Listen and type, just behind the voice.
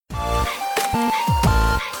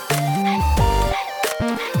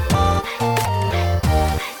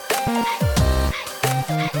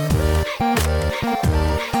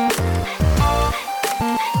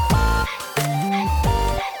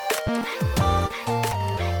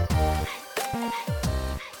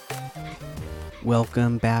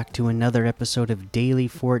Welcome back to another episode of Daily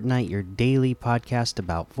Fortnite, your daily podcast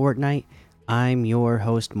about Fortnite. I'm your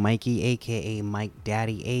host, Mikey, aka Mike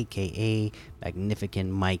Daddy, aka Magnificent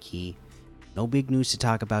Mikey. No big news to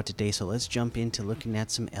talk about today, so let's jump into looking at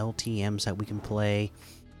some LTMs that we can play.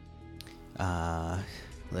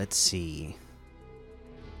 Let's see.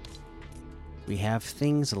 We have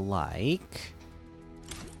things like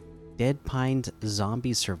Dead Pines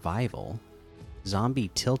Zombie Survival, Zombie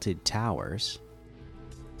Tilted Towers,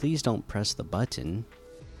 Please Don't Press the Button,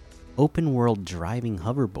 Open World Driving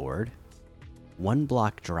Hoverboard, One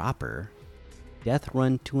Block Dropper, Death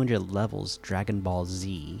Run 200 Levels Dragon Ball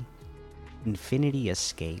Z, Infinity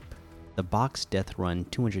Escape, The Box Death Run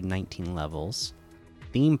 219 Levels,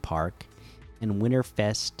 Theme Park, and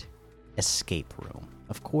Winterfest Escape Room.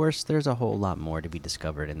 Of course, there's a whole lot more to be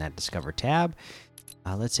discovered in that Discover tab.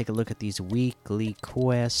 Let's take a look at these weekly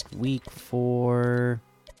quests. Week 4.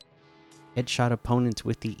 Headshot opponents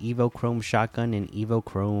with the Evo Chrome shotgun and Evo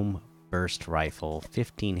Chrome burst rifle.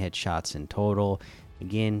 15 headshots in total.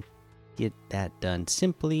 Again, get that done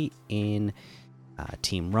simply in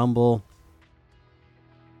Team Rumble.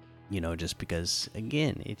 You know, just because,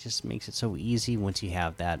 again, it just makes it so easy once you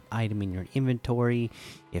have that item in your inventory.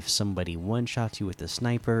 If somebody one-shots you with a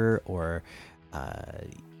sniper, or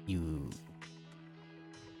you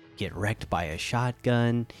get wrecked by a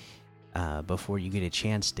shotgun before you get a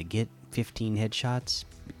chance to get 15 headshots,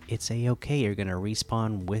 it's a-okay. You're going to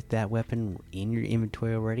respawn with that weapon in your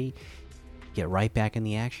inventory already, get right back in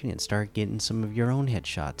the action, and start getting some of your own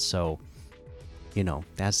headshots. So, you know,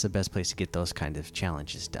 that's the best place to get those kind of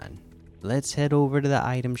challenges done. Let's head over to the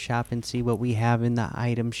item shop and see what we have in the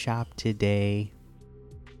item shop today.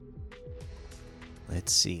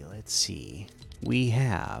 Let's see. We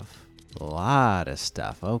have a lot of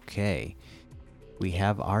stuff. Okay. We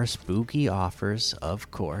have our spooky offers,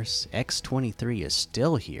 of course. X23 is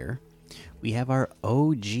still here. We have our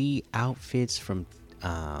OG outfits from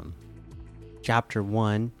Chapter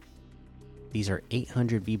 1. These are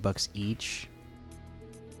 800 V-Bucks each.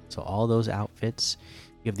 So all those outfits.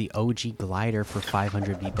 You have the OG glider for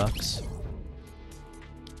 500 V-Bucks.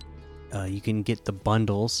 You can get the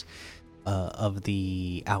bundles of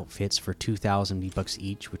the outfits for 2,000 V-Bucks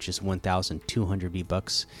each, which is 1,200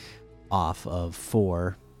 V-Bucks off of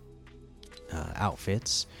 4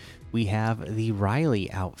 outfits. We have the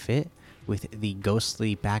Riley outfit with the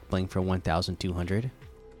ghostly back bling for 1,200.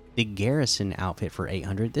 The Garrison outfit for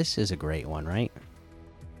 800. This is a great one, right?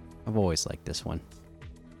 I've always liked this one.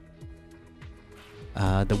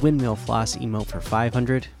 The Windmill Floss emote for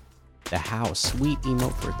 500. The How Sweet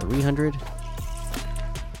emote for 300.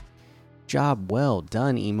 Job Well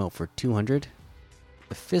Done emote for 200.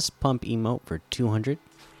 The Fist Pump emote for 200.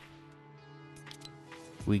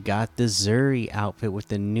 We got the Zuri outfit with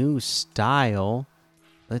the new style.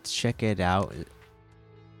 Let's check it out.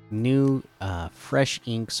 New fresh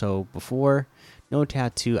ink. So before, no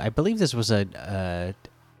tattoo. I believe this was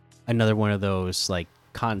another one of those like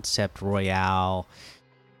concept royale,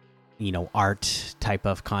 you know, art type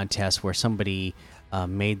of contest where somebody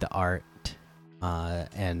made the art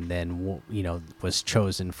and then, you know, was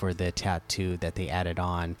chosen for the tattoo that they added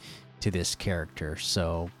on to this character.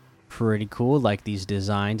 So pretty cool. Like these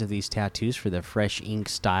designs of these tattoos for the fresh ink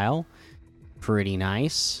style. Pretty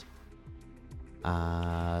nice.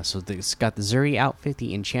 So it's got the Zuri outfit,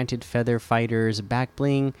 the Enchanted Feather Fighters back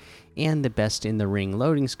bling, and the Best in the Ring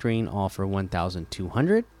loading screen, all for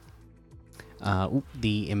 1,200.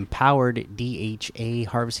 The Empowered DHA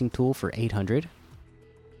harvesting tool for 800.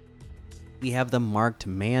 We have the Marked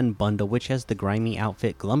Man bundle, which has the Grimy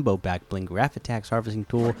outfit, Glumbo back bling, Graph Attacks harvesting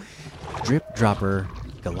tool, Drip Dropper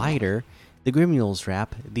glider, the Grimules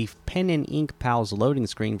wrap, the Pen and Ink Pals loading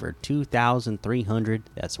screen for 2,300.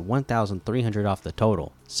 That's 1,300 off the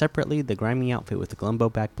total. Separately, the Grimy outfit with the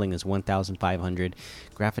Glumbo back bling is 1,500.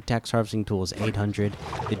 Graph Attacks harvesting tool is 800.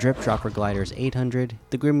 The Drip Dropper glider is 800.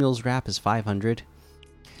 The Grimules wrap is 500.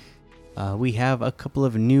 We have a couple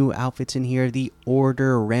of new outfits in here. The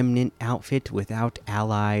Order Remnant outfit without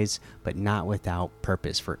allies, but not without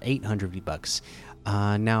purpose for 800 V-Bucks.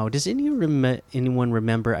 Now, does anyone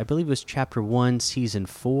remember? I believe it was Chapter 1, Season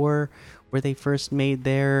 4, where they first made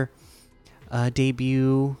their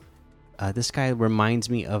debut. This guy reminds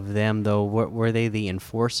me of them, though. Were they the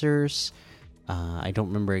Enforcers? I don't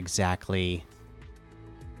remember exactly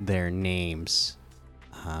their names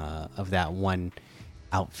of that one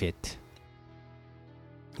outfit,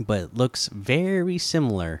 but looks very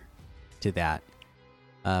similar to that.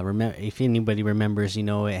 Remember, if anybody remembers, you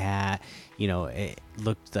know, it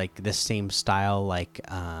looked like the same style, like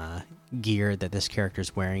gear that this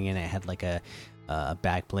character's wearing, and it had like a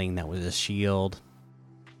back bling that was a shield.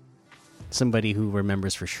 Somebody who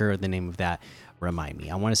remembers for sure the name of that, remind me.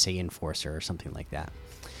 I want to say Enforcer or something like that.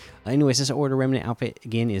 Anyways, this order Remnant outfit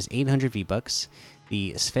again is 800 V-Bucks.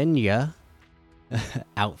 The Svenja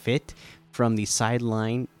outfit from the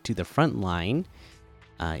sideline to the front line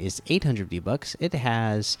is 800 V-Bucks. It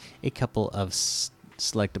has a couple of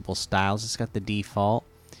selectable styles. It's got the default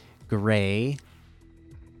gray,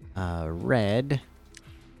 red,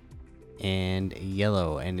 and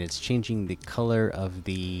yellow, and it's changing the color of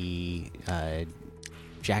the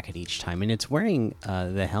jacket each time. And it's wearing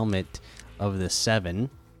the helmet of the 7.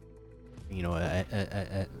 You know,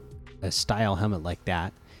 a style helmet like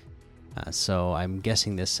that. So I'm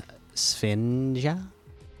guessing this Svenja,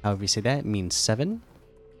 however you say that, means 7.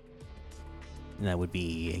 And that would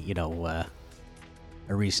be, you know,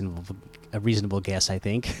 a reasonable guess, I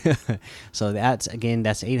think. So that's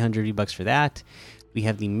 800 V-Bucks for that. We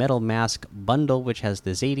have the Metal Mask bundle, which has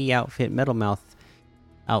the Zadie outfit, Metal Mouth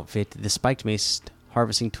outfit, the Spiked Mace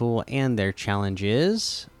harvesting tool, and their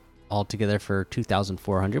challenges all together for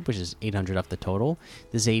 2,400, which is 800 off the total.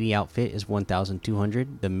 The Zadie outfit is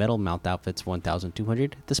 1,200. The Metal Mouth outfit's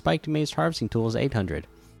 1,200. The Spiked Mace harvesting tool is 800.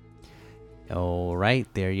 All right,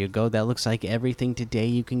 there you go. That looks like everything today.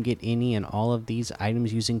 You can get any and all of these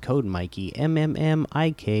items using code Mikey,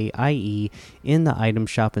 MMMIKIE, in the item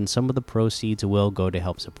shop, and some of the proceeds will go to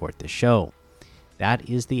help support the show. That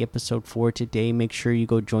is the episode for today. Make sure you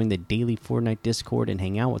go join the daily Fortnite Discord and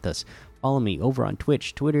hang out with us. Follow me over on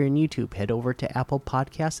Twitch, Twitter, and YouTube. Head over to Apple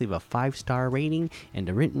Podcasts, leave a 5-star rating and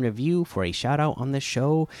a written review for a shout out on the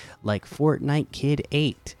show, like Fortnite Kid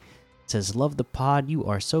 8. Says, love the pod, you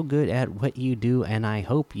are so good at what you do, and I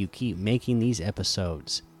hope you keep making these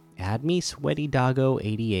episodes. Add me, Sweaty Doggo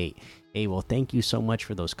 88. Hey, well, thank you so much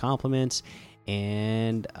for those compliments,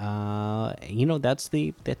 and you know, that's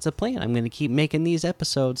the plan. I'm gonna keep making these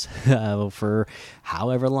episodes for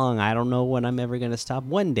however long. I don't know when I'm ever gonna stop.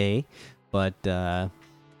 One day, but not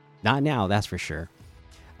now, that's for sure.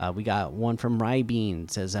 We got one from Rybean.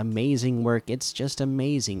 Says, amazing work. It's just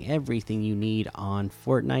amazing. Everything you need on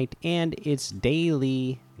Fortnite, and it's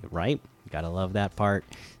daily, right? Gotta love that part.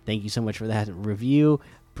 Thank you so much for that review.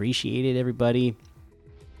 Appreciate it, everybody.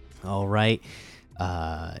 All right.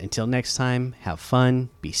 Until next time, have fun,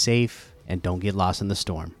 be safe, and don't get lost in the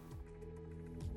storm.